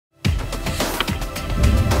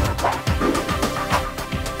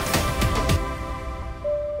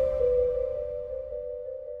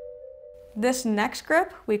This next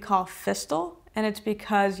grip we call Fistol, and it's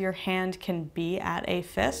because your hand can be at a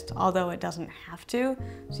fist, although it doesn't have to.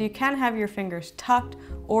 So you can have your fingers tucked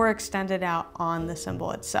or extended out on the cymbal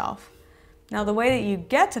itself. Now the way that you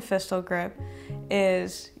get to Fistol Grip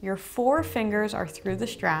is your 4 fingers are through the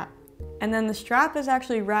strap, and then the strap is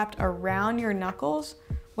actually wrapped around your knuckles,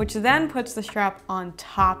 which then puts the strap on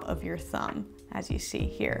top of your thumb, as you see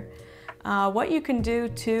here. What you can do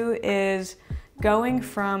too is going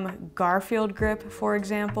from Garfield grip, for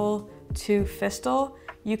example, to Fistol,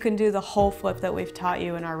 you can do the whole flip that we've taught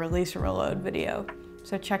you in our release and reload video.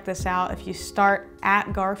 So check this out. If you start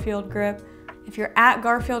at Garfield grip, if you're at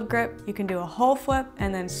Garfield grip, you can do a whole flip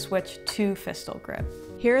and then switch to Fistol grip.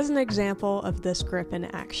 Here is an example of this grip in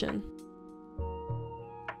action.